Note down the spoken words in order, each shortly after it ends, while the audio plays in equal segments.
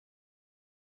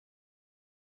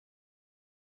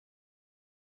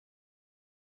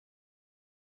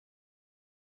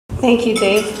Thank you,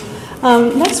 Dave.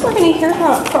 Next, we're going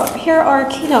to hear our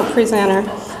keynote presenter,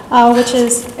 which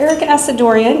is Erik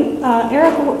Assadourian.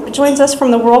 Erik joins us from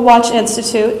the Worldwatch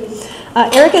Institute.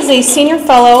 Erik is a senior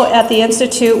fellow at the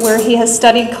Institute where he has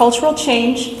studied cultural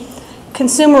change,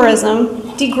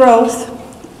 consumerism, degrowth,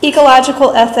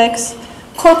 ecological ethics,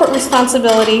 corporate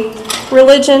responsibility,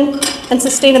 religion, and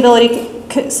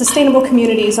sustainable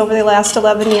communities over the last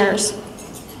 11 years.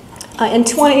 In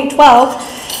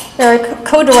 2012, Erik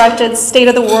co-directed State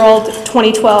of the World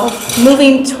 2012,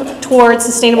 Moving Towards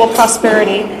Sustainable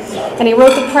Prosperity, and he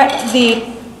wrote the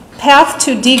Path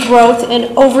to Degrowth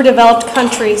in Overdeveloped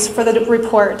Countries for the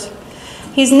report.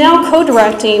 He's now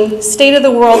co-directing State of the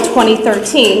World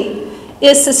 2013,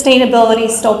 Is Sustainability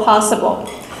Still Possible?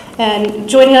 And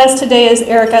joining us today is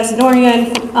Erik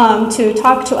Assadourian to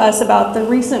talk to us about the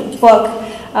recent book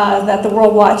that the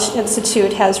Worldwatch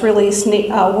Institute has released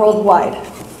worldwide.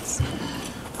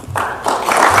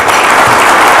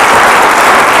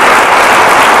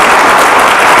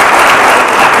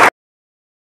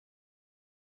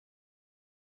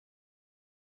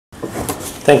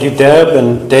 Thank you, Deb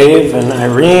and Dave and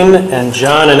Irene and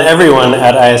John and everyone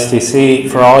at ISTC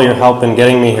for all your help in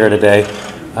getting me here today.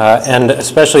 And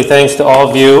especially thanks to all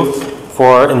of you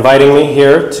for inviting me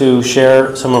here to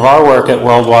share some of our work at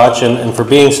Worldwatch and for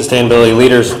being sustainability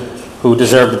leaders who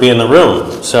deserve to be in the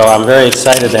room. So I'm very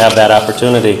excited to have that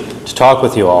opportunity to talk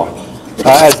with you all.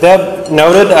 As Deb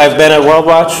noted, I've been at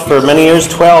Worldwatch for many years,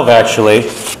 12 actually,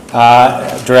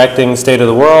 directing State of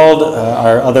the World,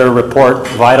 our other report,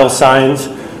 Vital Signs,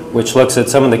 which looks at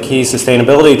some of the key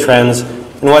sustainability trends.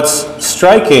 And what's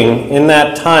striking in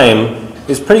that time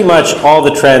is pretty much all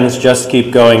the trends just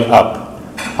keep going up.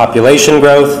 Population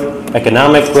growth,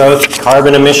 economic growth,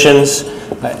 carbon emissions,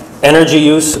 energy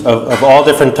use of all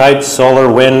different types,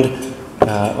 solar, wind,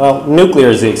 well, nuclear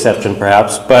is the exception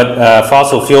perhaps, but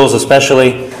fossil fuels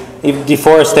especially,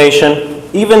 deforestation,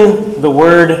 even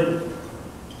the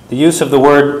use of the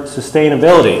word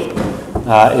sustainability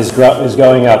is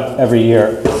going up every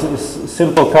year. It's a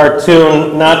simple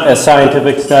cartoon, not a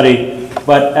scientific study,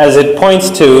 but as it points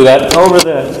to that over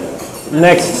the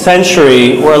next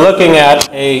century, we're looking at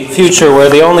a future where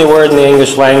the only word in the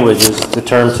English language is the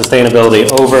term sustainability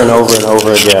over and over and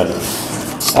over again.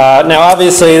 Now,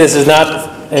 obviously, this is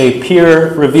not a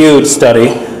peer-reviewed study,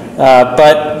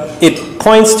 but it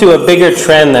points to a bigger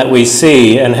trend that we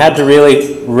see and had to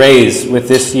really raise with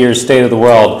this year's State of the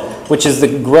World, which is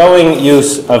the growing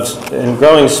use of and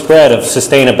growing spread of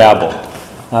sustainababble.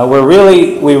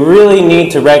 We really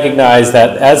need to recognize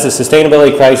that as the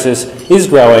sustainability crisis is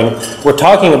growing, we're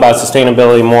talking about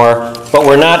sustainability more, but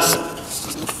we're not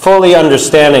fully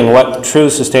understanding what true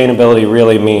sustainability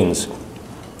really means.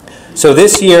 So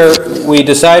this year, we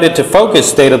decided to focus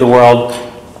State of the World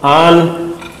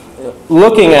on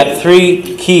looking at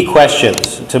three key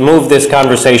questions to move this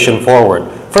conversation forward.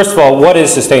 First of all, what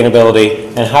is sustainability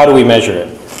and how do we measure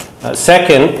it?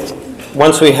 Second,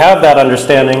 once we have that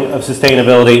understanding of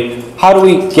sustainability, how do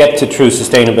we get to true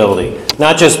sustainability?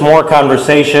 Not just more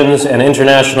conversations and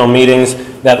international meetings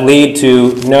that lead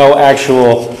to no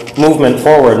actual movement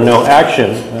forward, no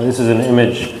action. This is an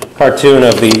image cartoon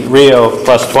of the Rio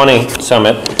 +20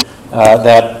 summit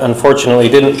that unfortunately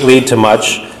didn't lead to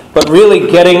much, but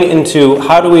really getting into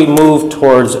how do we move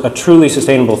towards a truly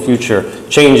sustainable future,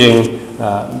 changing,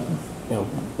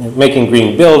 making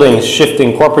green buildings,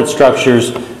 shifting corporate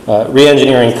structures,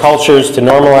 re-engineering cultures to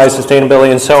normalize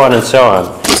sustainability, and so on and so on.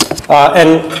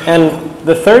 And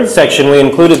the third section we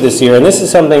included this year, and this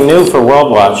is something new for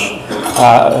Worldwatch,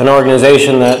 an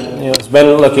organization that has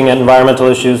been looking at environmental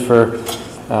issues for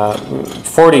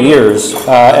 40 years,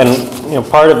 and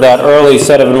part of that early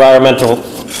set of environmental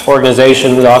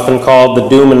organizations, often called the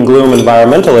doom and gloom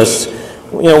environmentalists.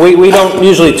 We don't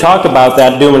usually talk about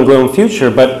that doom and gloom future,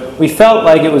 but we felt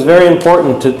like it was very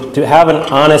important to have an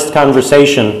honest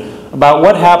conversation about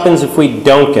what happens if we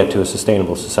don't get to a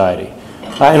sustainable society.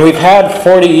 And we've had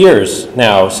 40 years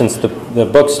now since the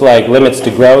books like Limits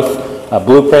to Growth, A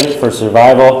Blueprint for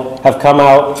Survival have come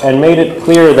out and made it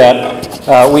clear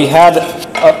that we had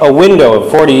a window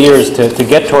of 40 years to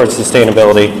get towards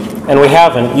sustainability, and we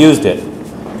haven't used it.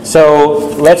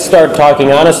 So let's start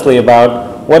talking honestly about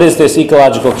what is this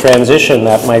ecological transition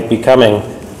that might be coming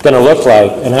going to look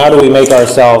like, and how do we make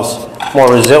ourselves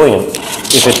more resilient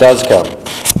if it does come?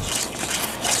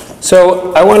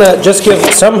 So I want to just give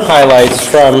some highlights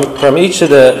from each of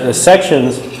the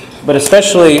sections, but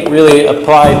especially really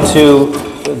applied to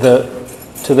the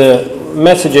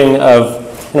messaging of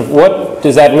what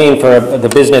does that mean for the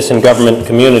business and government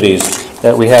communities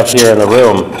that we have here in the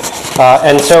room.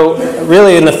 And so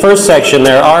really in the first section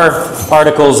there are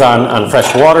articles on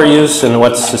fresh water use and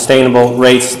what sustainable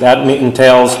rates that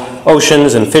entails,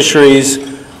 oceans and fisheries,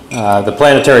 the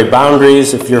planetary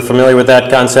boundaries, if you're familiar with that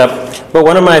concept. But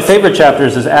one of my favorite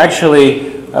chapters is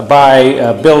actually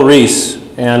by Bill Rees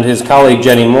and his colleague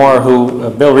Jenny Moore, who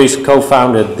Bill Rees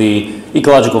co-founded the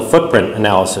ecological footprint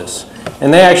analysis.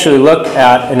 And they actually look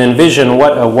at and envision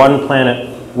what a one planet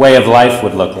way of life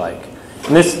would look like.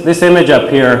 And this image up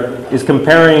here is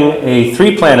comparing a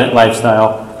 3-planet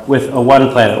lifestyle with a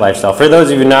 1-planet lifestyle. For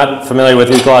those of you not familiar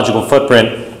with ecological footprint,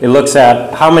 it looks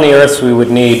at how many Earths we would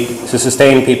need to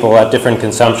sustain people at different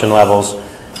consumption levels,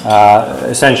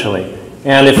 essentially.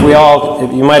 And if we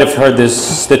all, you might have heard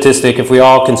this statistic, if we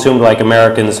all consumed like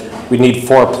Americans, we'd need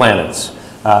 4 planets.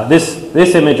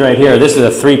 This image right here, this is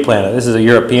a 3-planet. This is a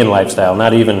European lifestyle,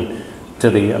 not even to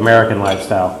the American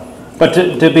lifestyle. But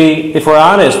to be, if we're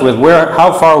honest with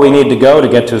how far we need to go to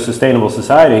get to a sustainable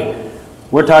society,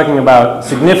 we're talking about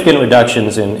significant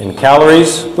reductions in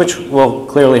calories, which will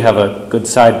clearly have a good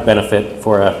side benefit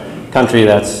for a country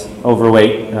that's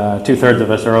overweight. 2/3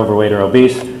 of us are overweight or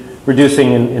obese.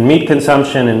 Reducing in meat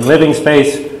consumption and living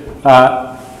space.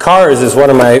 Cars is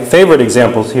one of my favorite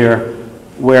examples here,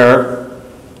 where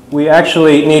we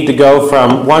actually need to go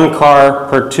from 1 car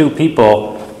per 2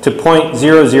 people to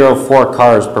 0.004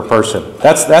 cars per person.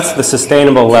 That's the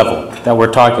sustainable level that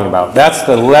we're talking about. That's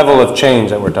the level of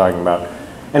change that we're talking about.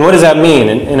 And what does that mean?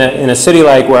 In a city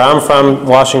like where I'm from,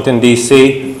 Washington,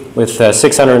 D.C., with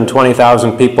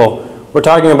 620,000 people, we're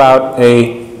talking about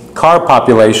a car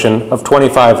population of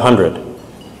 2,500.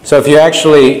 So if you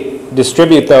actually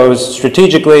distribute those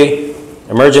strategically,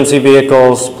 emergency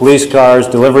vehicles, police cars,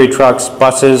 delivery trucks,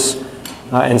 buses,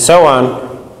 and so on,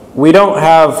 we don't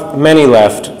have many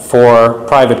left for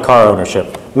private car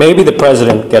ownership. Maybe the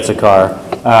president gets a car,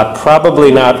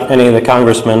 probably not any of the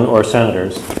congressmen or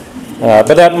senators.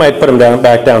 But that might put them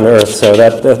back down to earth, so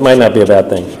that might not be a bad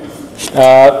thing.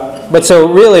 But so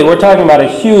really, we're talking about a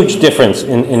huge difference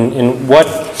in what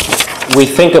we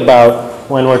think about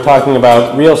when we're talking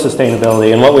about real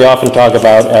sustainability and what we often talk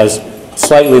about as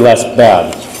slightly less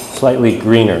bad, slightly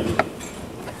greener.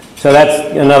 So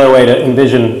that's another way to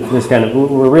envision this kind of,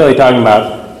 we're really talking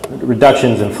about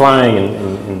reductions in flying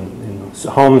and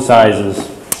home sizes,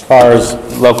 cars,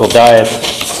 local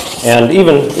diets, and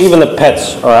even the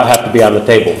pets have to be on the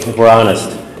table, if we're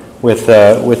honest, with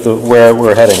where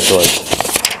we're heading towards.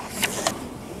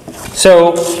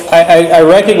 So I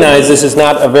recognize this is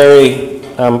not a very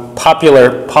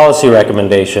popular policy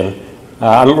recommendation.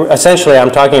 Essentially,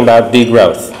 I'm talking about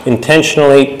degrowth,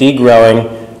 intentionally degrowing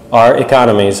our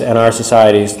economies and our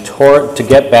societies to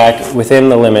get back within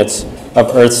the limits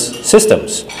of Earth's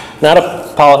systems. Not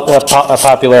a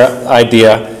popular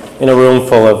idea in a room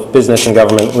full of business and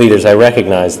government leaders, I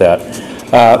recognize that.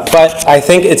 But I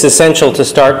think it's essential to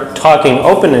start talking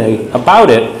openly about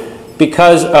it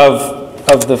because of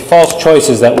the false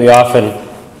choices that we often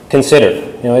consider.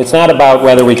 You know, it's not about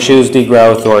whether we choose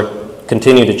degrowth or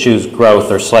continue to choose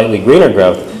growth or slightly greener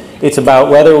growth. It's about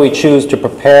whether we choose to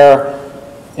prepare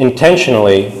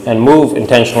intentionally and move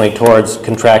intentionally towards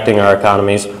contracting our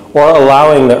economies or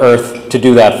allowing the Earth to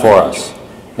do that for us.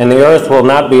 And the Earth will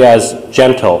not be as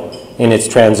gentle in its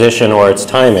transition or its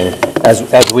timing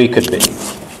as we could be.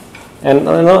 And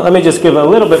let me just give a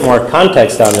little bit more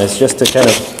context on this just to kind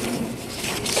of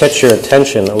catch your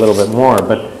attention a little bit more.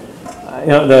 But you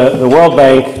know, the World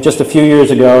Bank just a few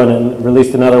years ago and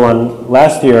released another one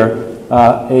last year,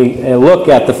 a look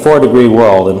at the 4-degree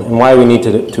world and why we need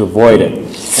to avoid it.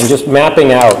 And just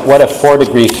mapping out what a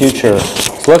 4-degree future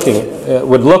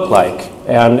would look like.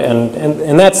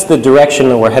 And that's the direction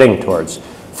that we're heading towards.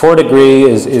 4-degree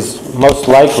is most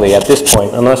likely at this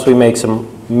point, unless we make some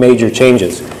major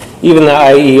changes. Even the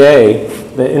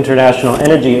IEA, the International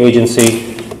Energy Agency,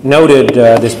 noted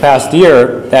this past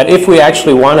year that if we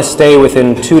actually want to stay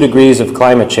within 2 degrees of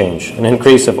climate change, an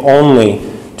increase of only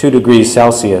 2 degrees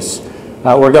Celsius,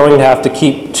 we're going to have to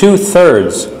keep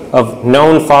 2/3 of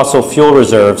known fossil fuel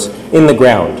reserves in the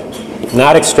ground,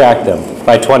 not extract them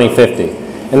by 2050.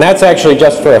 And that's actually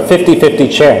just for a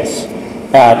 50-50 chance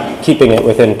at keeping it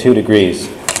within 2 degrees.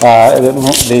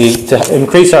 To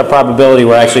increase our probability,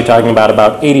 we're actually talking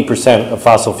about 80% of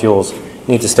fossil fuels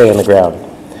need to stay in the ground.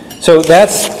 So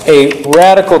that's a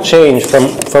radical change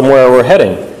from where we're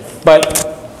heading. But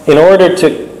in order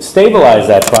to stabilize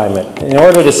that climate, in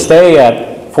order to stay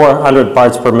at 400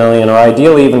 parts per million, or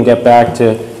ideally even get back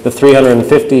to the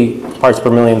 350 parts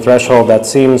per million threshold that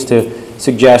seems to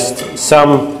suggest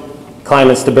some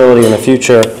climate stability in the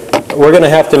future, we're going to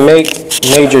have to make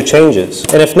major changes.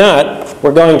 And if not,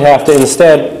 we're going to have to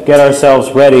instead get ourselves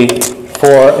ready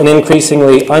for an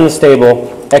increasingly unstable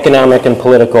economic and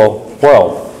political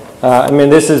world. I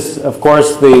mean, this is, of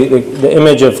course, the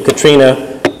image of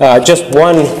Katrina, just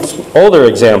one older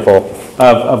example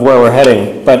of where we're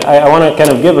heading. But I want to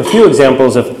kind of give a few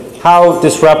examples of how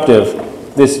disruptive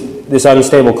this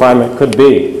unstable climate could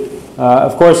be.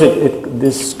 Of course,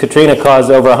 this Katrina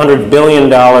caused over $100 billion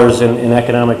in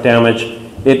economic damage.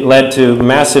 It led to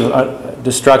massive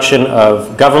destruction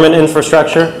of government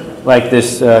infrastructure, like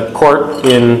this court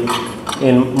in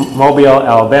Mobile,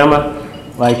 Alabama,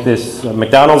 like this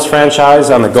McDonald's franchise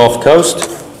on the Gulf Coast.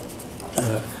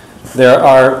 There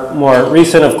are more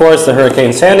recent, of course, the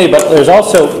Hurricane Sandy, but there's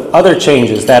also other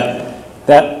changes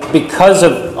that because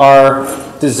of our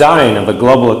design of a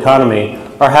global economy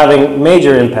are having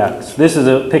major impacts. This is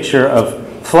a picture of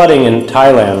flooding in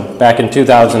Thailand back in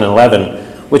 2011,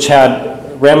 which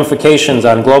had ramifications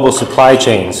on global supply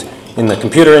chains in the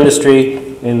computer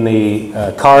industry, in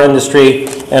the car industry,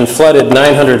 and flooded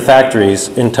 900 factories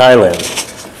in Thailand.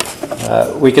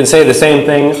 We can say the same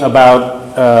thing about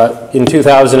in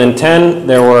 2010,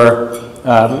 there were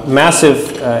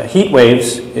massive heat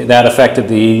waves that affected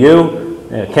the EU,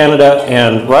 Canada,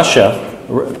 and Russia.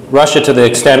 Russia to the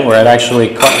extent where it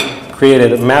actually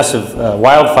created massive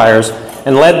wildfires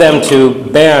and led them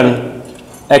to ban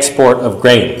export of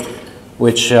grain,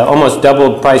 which almost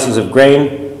doubled prices of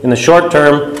grain in the short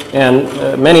term, and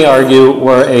many argue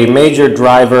were a major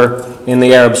driver in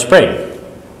the Arab Spring.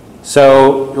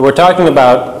 So we're talking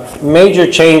about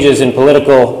major changes in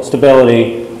political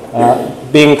stability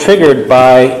being triggered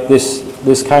by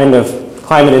this kind of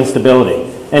climate instability.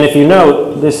 And if you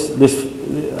note,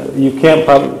 you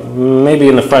can't, maybe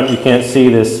in the front you can't see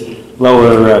this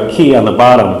lower key on the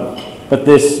bottom, but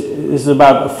this is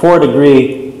about a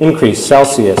 4-degree increase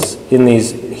Celsius in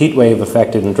these heat wave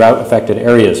affected and drought affected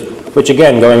areas, which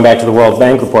again, going back to the World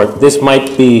Bank report, this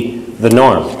might be the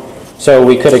norm. So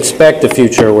we could expect a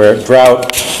future where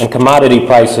drought and commodity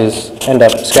prices end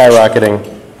up skyrocketing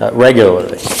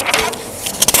regularly.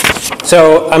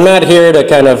 So I'm not here to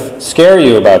kind of scare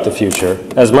you about the future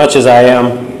as much as I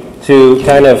am to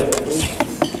kind of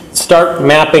start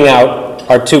mapping out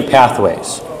our two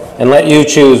pathways and let you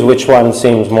choose which one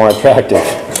seems more attractive.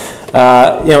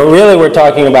 Really we're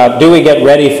talking about, do we get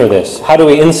ready for this? How do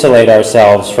we insulate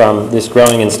ourselves from this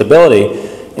growing instability?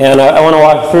 And I want to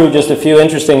walk through just a few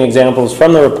interesting examples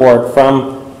from the report,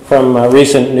 from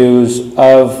recent news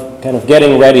of kind of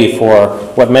getting ready for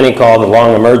what many call the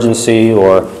long emergency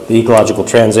or the ecological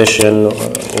transition,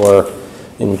 or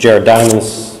in Jared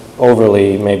Diamond's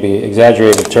overly maybe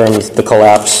exaggerated terms, the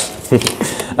collapse.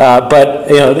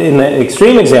 But in the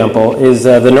extreme example is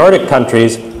the Nordic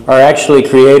countries are actually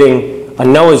creating a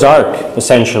Noah's Ark,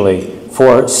 essentially,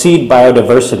 for seed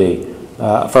biodiversity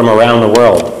from around the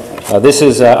world. This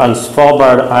is on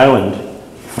Svalbard Island.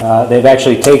 They've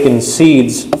actually taken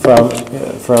seeds from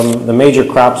the major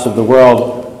crops of the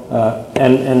world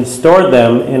and stored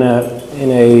them in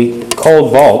a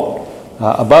cold vault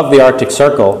above the Arctic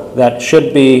Circle that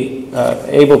should be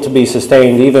able to be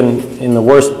sustained even in the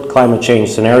worst climate change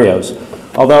scenarios.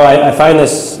 Although I find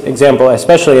this example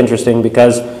especially interesting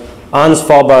because on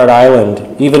Svalbard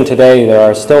Island, even today, there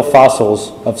are still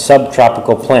fossils of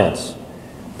subtropical plants.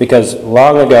 Because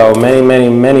long ago, many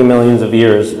millions of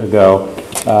years ago,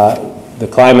 the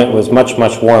climate was much,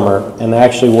 much warmer, and there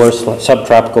actually were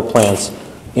subtropical plants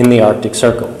in the Arctic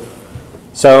Circle.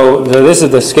 So this is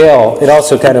the scale. It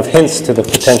also kind of hints to the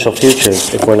potential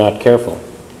futures if we're not careful.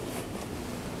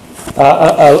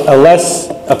 A less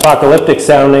apocalyptic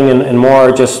sounding and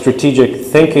more just strategic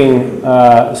thinking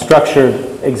structured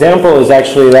example is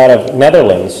actually that of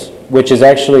Netherlands, which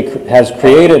has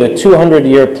created a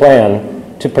 200-year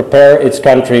plan to prepare its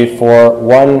country for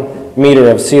 1 meter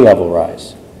of sea level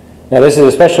rise. Now this is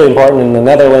especially important in the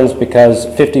Netherlands because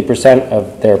 50%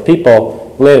 of their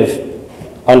people live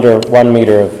under 1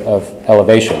 meter of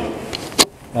elevation.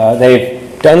 They've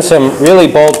done some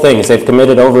really bold things. They've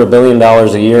committed over $1 billion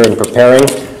a year in preparing.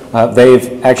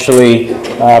 They've actually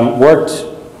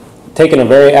taken a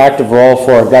very active role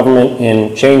for government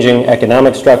in changing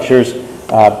economic structures,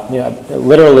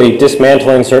 literally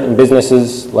dismantling certain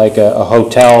businesses like a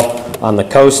hotel on the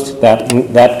coast.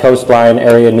 That coastline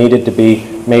area needed to be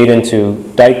made into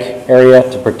dike area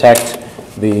to protect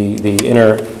the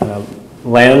inner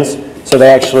lands. So they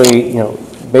actually,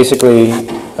 basically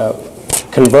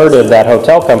converted that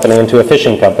hotel company into a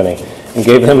fishing company and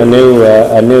gave them a new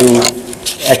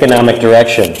economic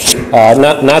direction.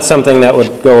 Not something that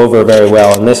would go over very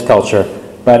well in this culture,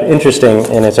 but interesting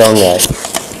in its own way.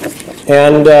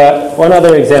 And one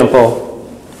other example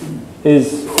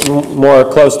is more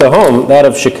close to home, that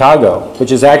of Chicago,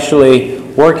 which is actually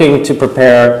working to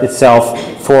prepare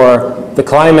itself for the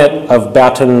climate of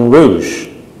Baton Rouge.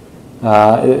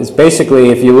 It's basically,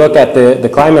 if you look at the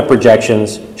climate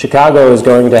projections, Chicago is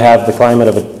going to have the climate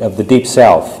of the Deep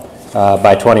South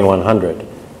by 2100,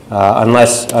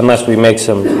 unless we make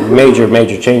some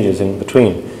major changes in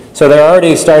between. So they're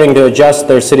already starting to adjust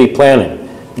their city planning.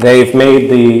 They've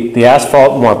made the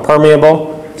asphalt more permeable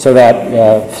so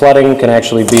that flooding can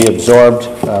actually be absorbed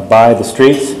by the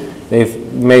streets.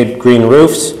 They've made green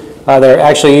roofs. They're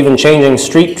actually even changing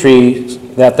street trees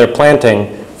that they're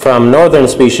planting from northern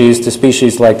species to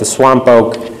species like the swamp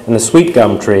oak and the sweet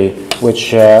gum tree,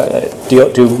 which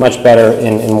do much better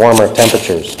in warmer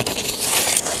temperatures.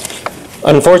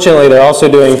 Unfortunately, they're also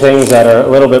doing things that are a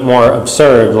little bit more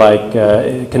absurd, like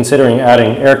considering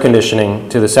adding air conditioning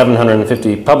to the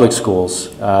 750 public schools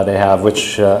they have,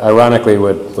 which ironically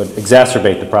would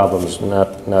exacerbate the problems,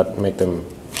 not make them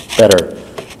better.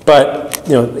 But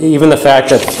even the fact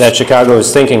that Chicago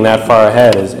is thinking that far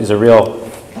ahead is a real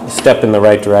step in the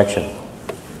right direction.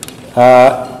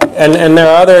 And there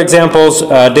are other examples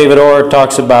David Orr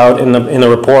talks about in the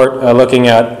report, looking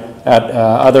at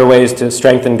other ways to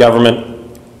strengthen government.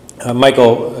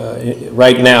 Michael,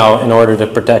 right now, in order to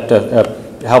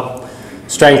help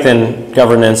strengthen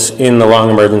governance in the long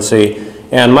emergency,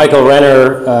 and Michael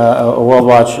Renner, a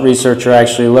Worldwatch researcher,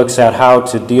 actually looks at how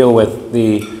to deal with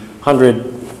the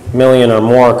 100 million or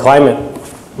more climate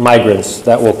migrants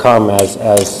that will come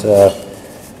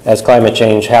as climate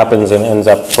change happens and ends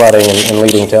up flooding and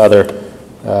leading to other,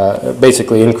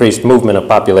 basically increased movement of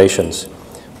populations.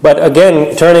 But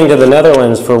again, turning to the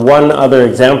Netherlands for one other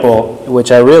example,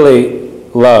 which I really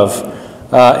love,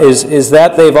 is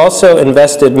that they've also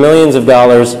invested millions of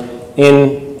dollars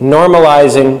in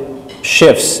normalizing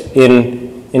shifts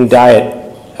in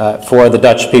diet for the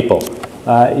Dutch people.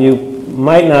 You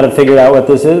might not have figured out what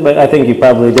this is, but I think you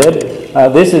probably did.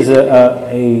 This is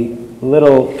a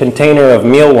little container of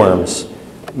mealworms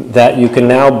that you can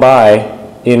now buy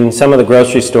in some of the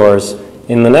grocery stores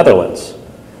in the Netherlands.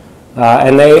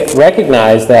 And they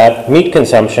recognize that meat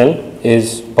consumption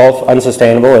is both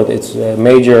unsustainable, it's a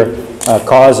major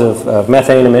cause of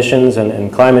methane emissions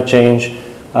and climate change.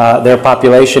 Their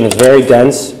population is very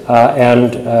dense,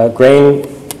 and grain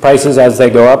prices as they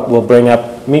go up will bring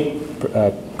up meat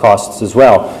costs as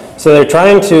well. So they're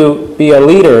trying to be a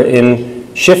leader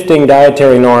in shifting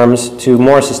dietary norms to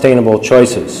more sustainable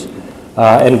choices.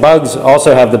 And bugs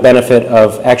also have the benefit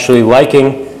of actually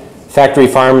liking factory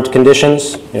farmed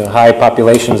conditions, high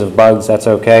populations of bugs, that's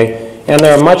okay. And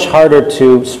they're much harder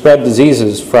to spread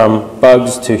diseases from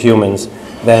bugs to humans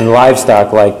than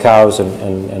livestock like cows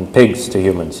and pigs to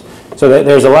humans. So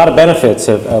there's a lot of benefits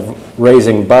of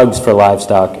raising bugs for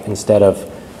livestock instead of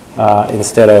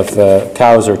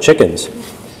cows or chickens.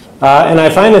 And I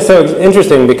find this so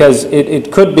interesting because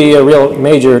it could be a real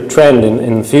major trend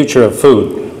in the future of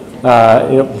food.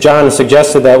 John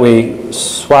suggested that we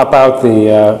swap out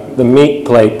the meat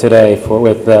plate today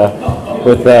with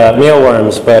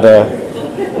mealworms, but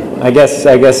I guess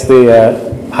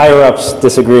the higher-ups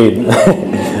disagreed.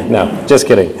 No, just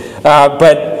kidding.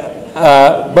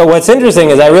 But what's interesting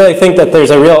is I really think that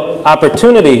there's a real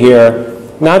opportunity here,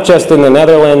 not just in the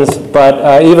Netherlands,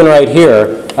 but even right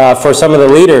here, for some of the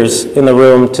leaders in the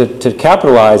room to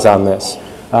capitalize on this.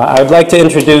 I'd like to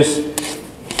introduce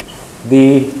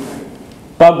the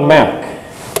Bug Mac,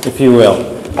 if you will.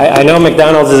 I know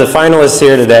McDonald's is a finalist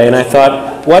here today, and I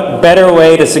thought, what better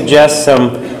way to suggest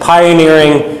some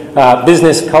pioneering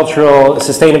business, cultural,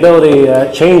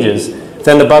 sustainability changes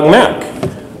than the Bug Mac?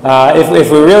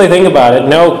 If we really think about it,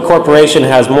 no corporation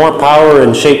has more power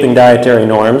in shaping dietary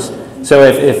norms. So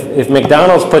if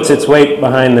McDonald's puts its weight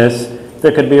behind this,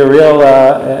 there could be a real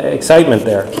excitement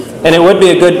there. And it would be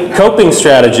a good coping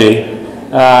strategy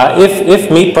if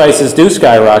meat prices do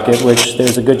skyrocket, which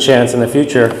there's a good chance in the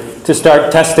future, to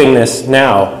start testing this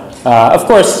now. Of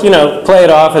course, play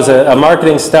it off as a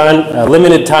marketing stunt, a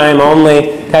limited time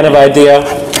only kind of idea,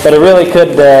 but it really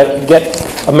could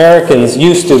get Americans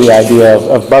used to the idea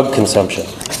of bug consumption.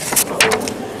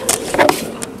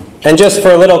 And just for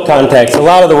a little context, a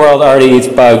lot of the world already eats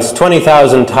bugs.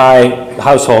 20,000 Thai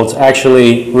households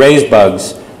actually raise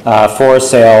bugs for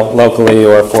sale locally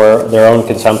or for their own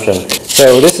consumption.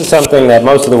 So this is something that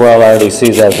most of the world already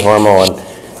sees as normal,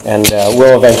 and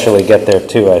we'll eventually get there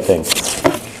too, I think.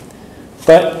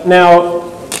 But now,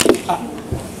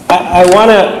 I want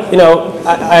to,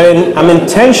 I'm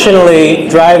intentionally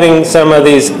driving some of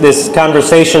this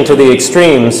conversation to the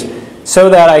extremes so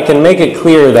that I can make it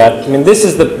clear that,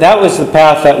 that was the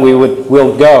path that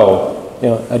we'll go,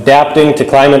 adapting to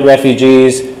climate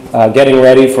refugees, getting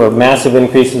ready for massive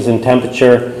increases in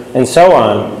temperature, and so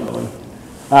on.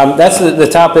 That's the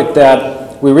topic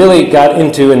that we really got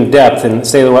into in depth in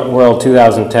State of the World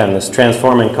 2010, this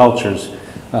Transforming Cultures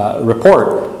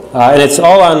report. And it's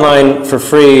all online for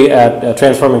free at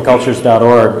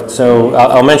transformingcultures.org. So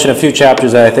I'll mention a few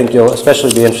chapters that I think you'll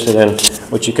especially be interested in,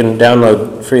 which you can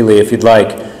download freely if you'd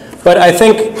like. But I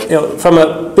think, from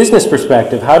a business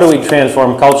perspective, how do we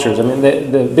transform cultures? I mean,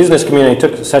 the business community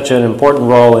took such an important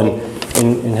role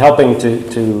in helping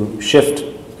to shift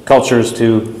cultures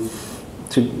to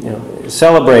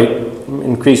celebrate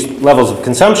increased levels of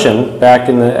consumption back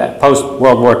in the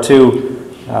post-World War II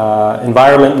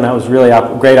environment, and that was really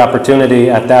a great opportunity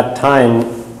at that time,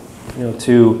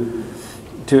 to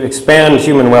expand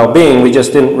human well-being. We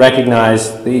just didn't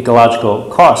recognize the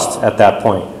ecological costs at that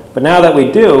point. But now that we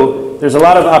do, there's a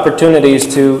lot of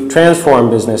opportunities to transform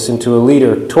business into a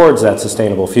leader towards that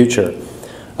sustainable future.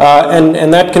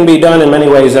 And that can be done in many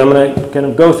ways. I'm going to kind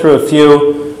of go through a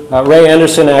few. Ray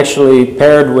Anderson actually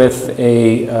paired with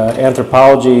a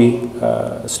anthropology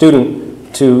student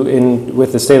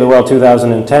with the State of the World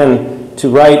 2010 to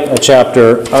write a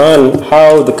chapter on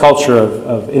how the culture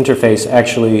of interface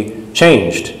actually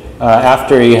changed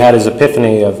after he had his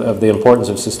epiphany of the importance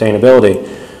of sustainability.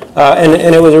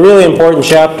 And it was a really important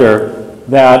chapter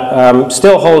that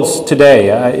still holds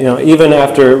today. Even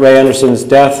after Ray Anderson's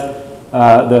death,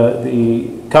 the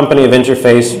company of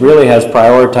Interface really has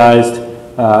prioritized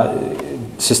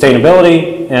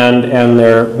sustainability and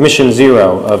their mission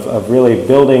zero of really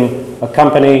building a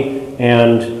company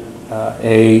and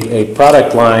a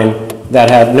product line that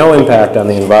had no impact on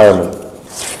the environment.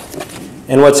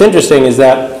 And what's interesting is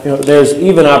that there's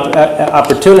even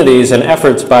opportunities and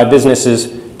efforts by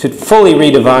businesses to fully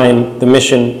redefine the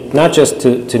mission, not just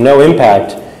to no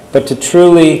impact, but to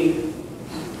truly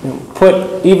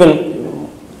put even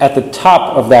at the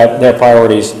top of their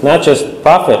priorities, not just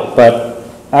profit, but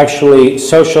actually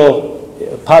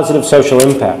positive social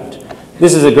impact.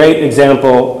 This is a great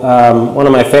example, one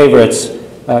of my favorites,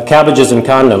 Cabbages and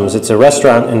Condoms. It's a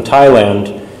restaurant in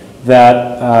Thailand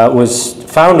that was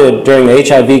founded during the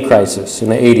HIV crisis in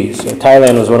the 80s. So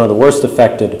Thailand was one of the worst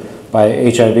affected by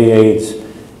HIV/AIDS.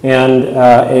 And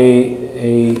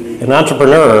an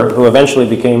entrepreneur who eventually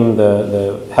became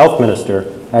the health minister,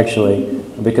 actually,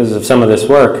 because of some of this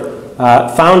work,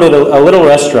 founded a little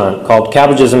restaurant called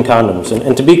Cabbages and Condoms.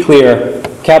 And to be clear,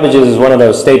 cabbages is one of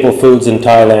those staple foods in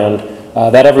Thailand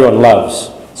that everyone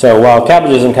loves. So while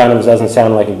Cabbages and Condoms doesn't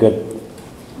sound like a good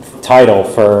title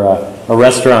for a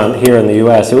restaurant here in the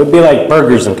U.S., it would be like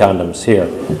Burgers and Condoms here.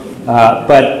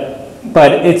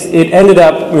 But it ended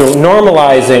up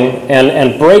normalizing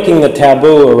and breaking the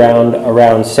taboo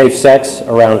around safe sex,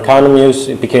 around condom use.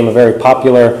 It became a very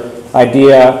popular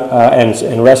idea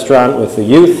and restaurant with the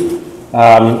youth.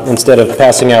 Instead of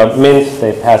passing out mints,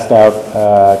 they passed out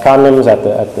condoms at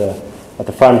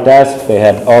the front desk. They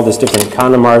had all this different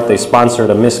condom art. They sponsored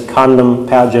a Miss Condom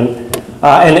pageant.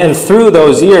 And through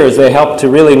those years, they helped to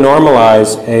really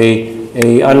normalize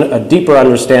a deeper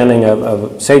understanding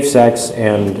of safe sex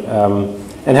and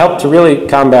help to really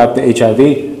combat the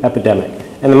HIV epidemic.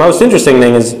 And the most interesting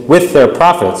thing is with their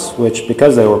profits, which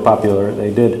because they were popular,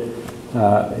 they did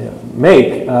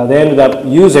make, they ended up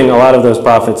using a lot of those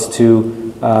profits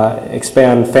to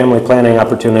expand family planning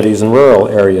opportunities in rural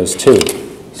areas too.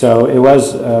 So it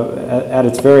was at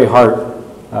its very heart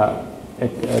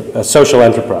a social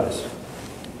enterprise.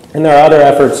 And there are other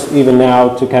efforts even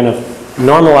now to kind of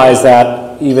normalize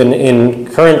that even in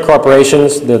current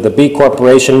corporations, the B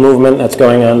Corporation movement that's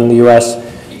going on in the US,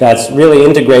 that's really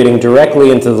integrating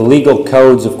directly into the legal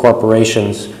codes of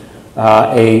corporations.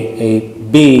 A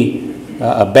B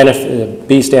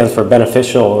stands for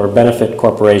beneficial or benefit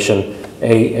corporation,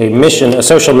 a mission, a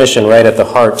social mission right at the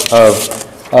heart of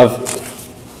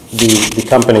the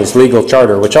company's legal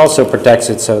charter, which also protects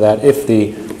it so that if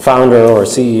the founder or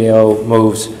CEO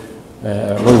moves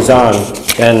on,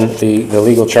 then the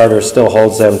legal charter still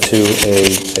holds them to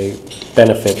a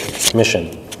benefit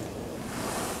mission.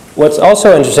 What's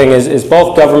also interesting is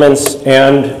both governments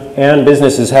and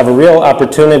businesses have a real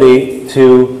opportunity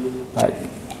to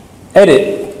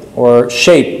edit or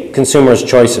shape consumers'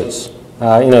 choices.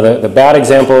 The bad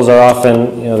examples are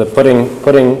often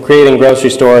creating grocery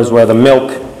stores where the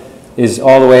milk is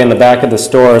all the way in the back of the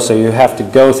store, so you have to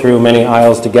go through many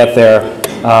aisles to get there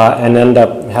and end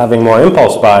up having more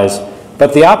impulse buys.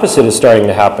 But the opposite is starting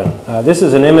to happen. This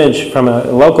is an image from a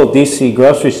local DC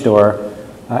grocery store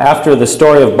after the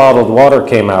story of bottled water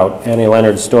came out, Annie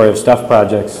Leonard's Story of Stuff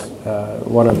Projects,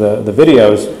 one of the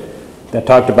videos that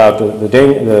talked about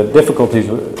the difficulties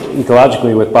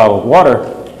ecologically with bottled water.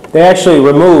 They actually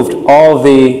removed all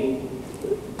the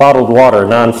bottled water,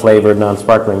 non-flavored,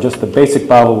 non-sparkling, just the basic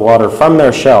bottled water from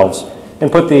their shelves,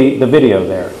 and put the video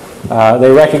there.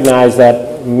 They recognize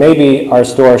that maybe our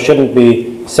store shouldn't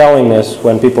be selling this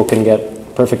when people can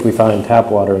get perfectly fine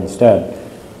tap water instead.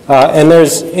 And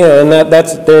there's,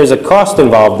 there's a cost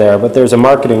involved there, but there's a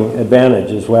marketing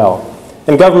advantage as well.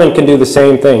 And government can do the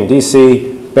same thing.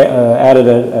 DC added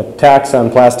a tax on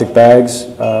plastic bags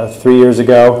 3 years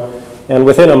ago, and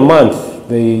within a month,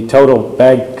 the total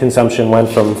bag consumption went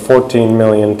from 14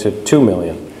 million to 2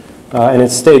 million. And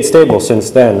it's stayed stable since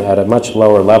then at a much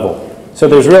lower level. So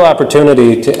there's real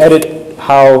opportunity to edit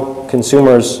how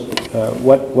consumers,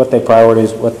 what they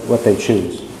prioritize, what they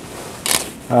choose.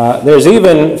 There's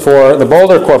even, for the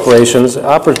bolder corporations,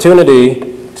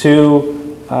 opportunity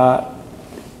to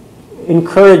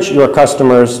encourage your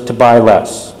customers to buy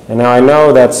less. And now I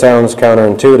know that sounds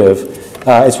counterintuitive.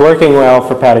 It's working well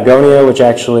for Patagonia, which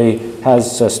actually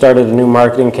has started a new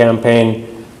marketing campaign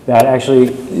that actually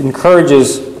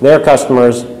encourages their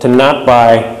customers to not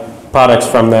buy products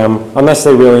from them unless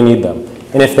they really need them.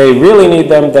 And if they really need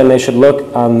them, then they should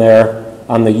look on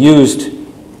the used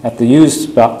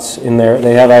spots in there.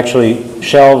 They have actually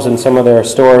shelves in some of their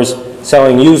stores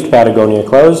selling used Patagonia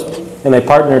clothes, and they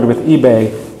partnered with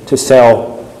eBay to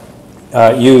sell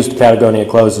used Patagonia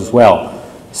clothes as well.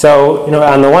 So,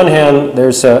 on the one hand,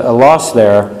 there's a loss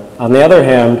there. On the other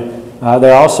hand,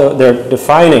 they're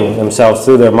defining themselves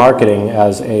through their marketing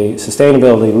as a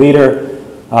sustainability leader,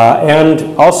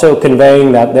 and also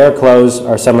conveying that their clothes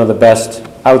are some of the best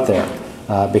out there,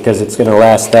 because it's going to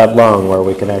last that long where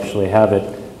we can actually have it,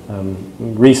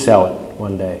 resell it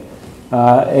one day.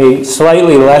 A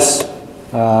slightly less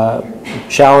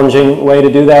challenging way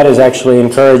to do that is actually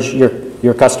encourage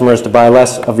your customers to buy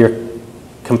less of your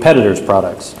competitors'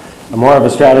 products. More of a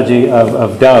strategy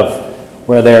of Dove,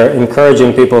 where they're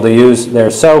encouraging people to use their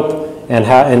soap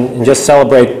and just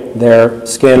celebrate their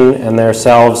skin and their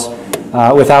selves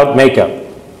without makeup,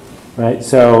 right?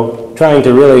 So trying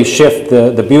to really shift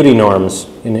the beauty norms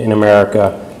in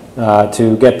America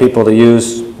to get people to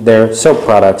use their soap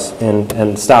products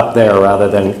and stop there rather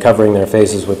than covering their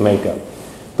faces with makeup.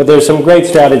 But there's some great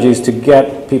strategies to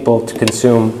get people to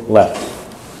consume less.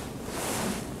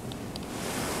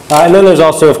 And then there's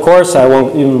also, of course, I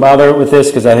won't even bother with this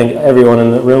because I think everyone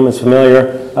in the room is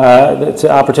familiar, it's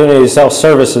an opportunity to sell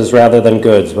services rather than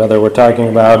goods, whether we're talking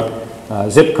about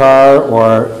Zipcar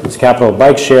or it's Capital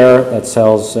Bike Share that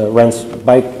sells, rents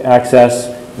bike access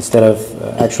instead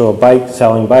of actual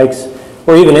selling bikes,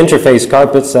 or even Interface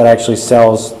Carpets that actually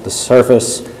sells the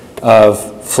surface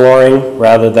of flooring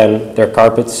rather than their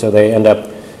carpets, so they end up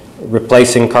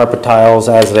replacing carpet tiles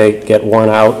as they get worn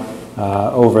out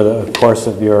over the course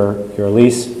of your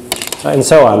lease, and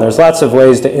so on. There's lots of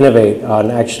ways to innovate on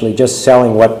actually just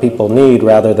selling what people need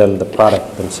rather than the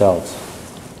product themselves.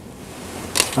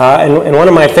 And one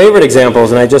of my favorite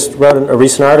examples, and I just wrote a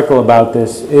recent article about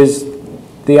this, is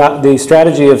the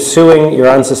strategy of suing your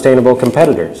unsustainable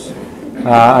competitors.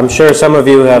 I'm sure some of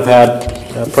you have had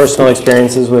personal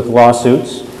experiences with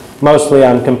lawsuits, mostly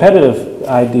on competitive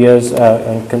ideas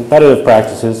and competitive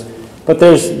practices. But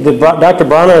there's Dr.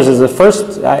 Bronner's is the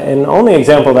first and only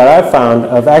example that I've found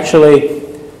of actually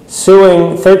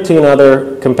suing 13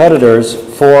 other competitors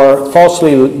for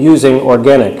falsely using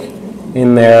organic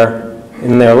in their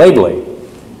labeling.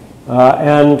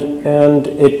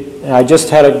 I just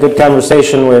had a good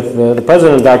conversation with the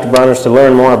president of Dr. Bronner's to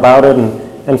learn more about it,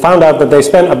 and found out that they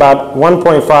spent about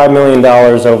 $1.5 million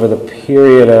over the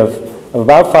period of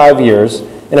about 5 years,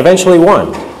 and eventually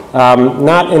won.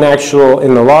 Not in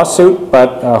the lawsuit,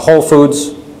 but Whole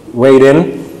Foods weighed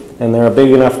in, and they're a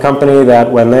big enough company that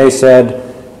when they said,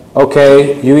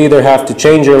 okay, you either have to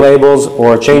change your labels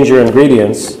or change your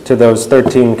ingredients to those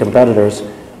 13 competitors,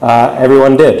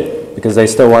 everyone did, because they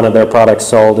still wanted their products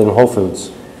sold in Whole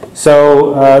Foods.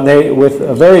 So with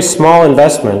a very small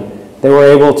investment, they were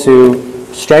able to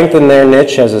strengthen their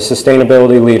niche as a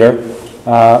sustainability leader,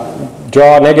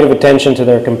 draw negative attention to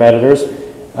their competitors,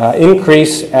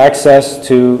 increase access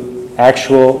to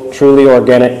actual, truly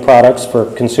organic products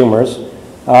for consumers,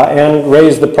 and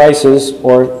raise the prices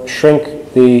or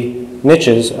shrink the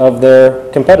niches of their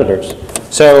competitors.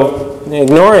 So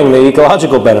ignoring the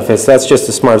ecological benefits, that's just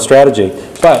a smart strategy.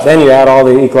 But then you add all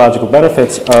the ecological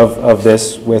benefits of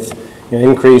this with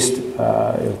increased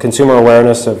consumer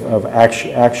awareness of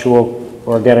actual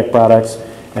organic products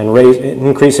and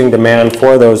increasing demand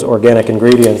for those organic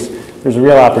ingredients. There's a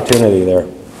real opportunity there.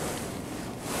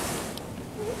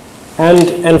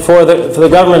 And for the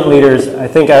government leaders, I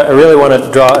think I really want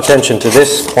to draw attention to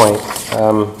this point.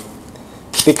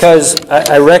 because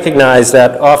I recognize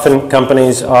that often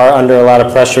companies are under a lot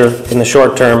of pressure in the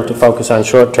short term to focus on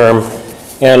short term,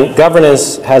 and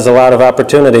governance has a lot of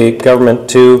opportunity, government,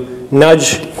 to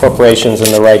nudge corporations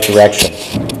in the right direction.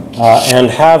 And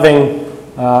having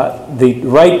the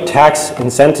right tax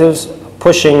incentives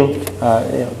pushing,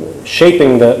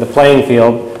 shaping the playing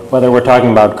field, whether we're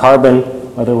talking about carbon,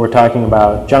 whether we're talking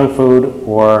about junk food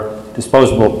or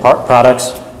disposable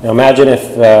products. Now imagine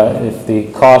if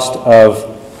the cost of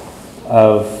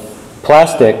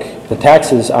plastic, the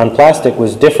taxes on plastic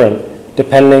was different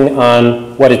depending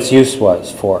on what its use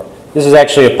was for. This is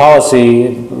actually a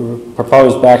policy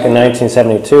proposed back in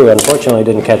 1972, unfortunately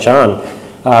didn't catch on,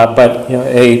 but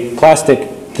a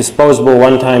plastic disposable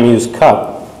one-time use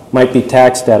cup might be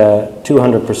taxed at a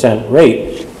 200%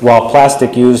 rate, while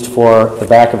plastic used for the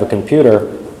back of a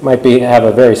computer might have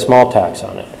a very small tax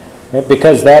on it. Right?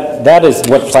 Because that is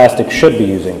what plastic should be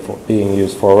being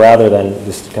used for, rather than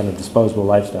this kind of disposable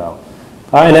lifestyle.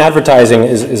 And advertising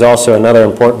is also another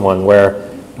important one, where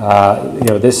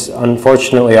this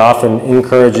unfortunately often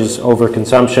encourages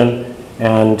overconsumption,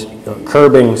 and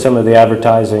curbing some of the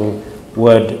advertising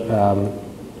would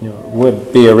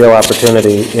be a real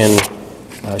opportunity in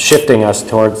shifting us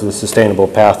towards the sustainable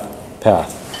path.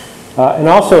 And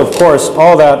also, of course,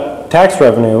 all that tax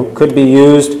revenue could be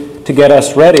used to get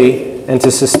us ready and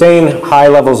to sustain high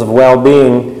levels of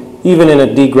well-being even in a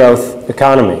degrowth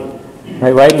economy.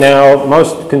 Right now,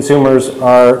 most consumers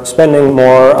are spending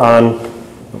more on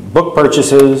book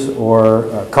purchases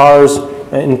or cars,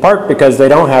 in part because they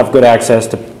don't have good access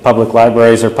to public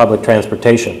libraries or public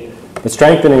transportation. But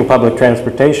strengthening public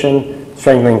transportation,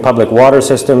 strengthening public water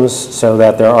systems so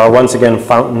that there are once again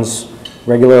fountains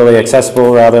regularly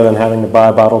accessible rather than having to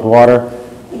buy bottled water,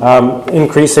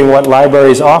 increasing what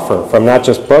libraries offer, from not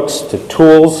just books to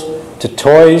tools to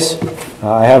toys.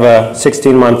 I have a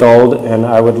 16-month-old, and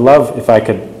I would love if I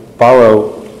could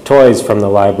borrow toys from the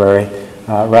library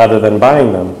rather than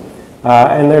buying them.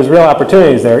 And there's real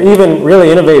opportunities there. Even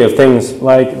really innovative things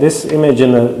like this image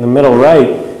in the middle right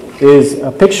is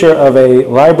a picture of a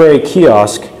library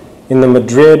kiosk in the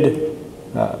Madrid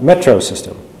metro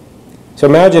system. So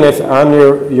imagine if on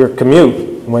your commute,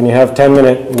 when you have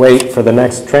 10-minute wait for the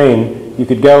next train, you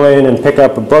could go in and pick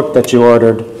up a book that you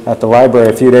ordered at the library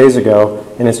a few days ago,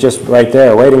 and it's just right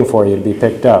there waiting for you to be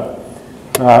picked up.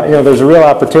 There's a real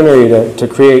opportunity to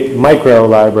create micro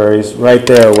libraries right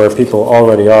there where people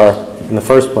already are in the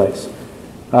first place.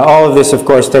 All of this, of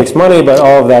course, takes money, but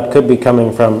all of that could be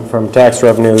coming from tax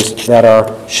revenues that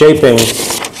are shaping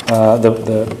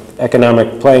the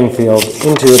economic playing field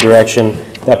into a direction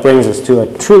that brings us to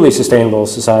a truly sustainable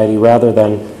society rather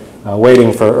than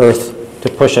waiting for Earth to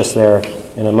push us there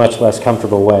in a much less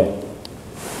comfortable way.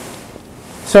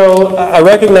 So I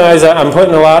recognize I'm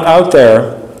putting a lot out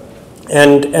there,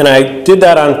 and I did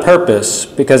that on purpose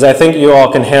because I think you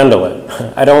all can handle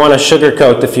it. I don't want to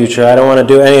sugarcoat the future. I don't want to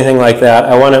do anything like that.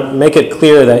 I want to make it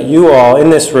clear that you all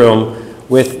in this room,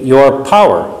 with your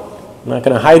power, I'm not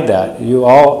going to hide that, you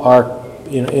all are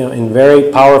in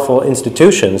very powerful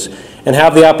institutions and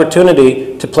have the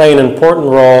opportunity to play an important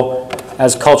role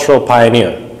as cultural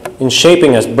pioneer in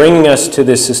shaping us, bringing us to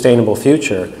this sustainable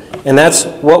future. And that's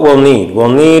what we'll need.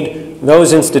 We'll need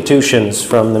those institutions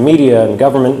from the media and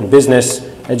government and business,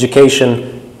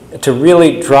 education, to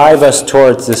really drive us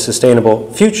towards this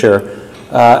sustainable future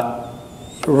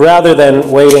rather than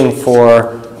waiting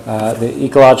for the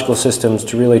ecological systems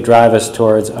to really drive us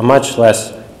towards a much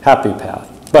less happy path.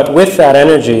 But with that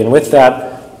energy and with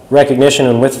that recognition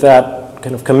and with that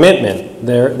kind of commitment,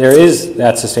 there is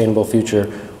that sustainable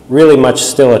future really much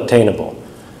still attainable.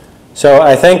 So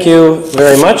I thank you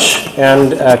very much,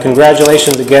 and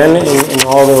congratulations again in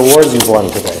all the awards you've won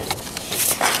today.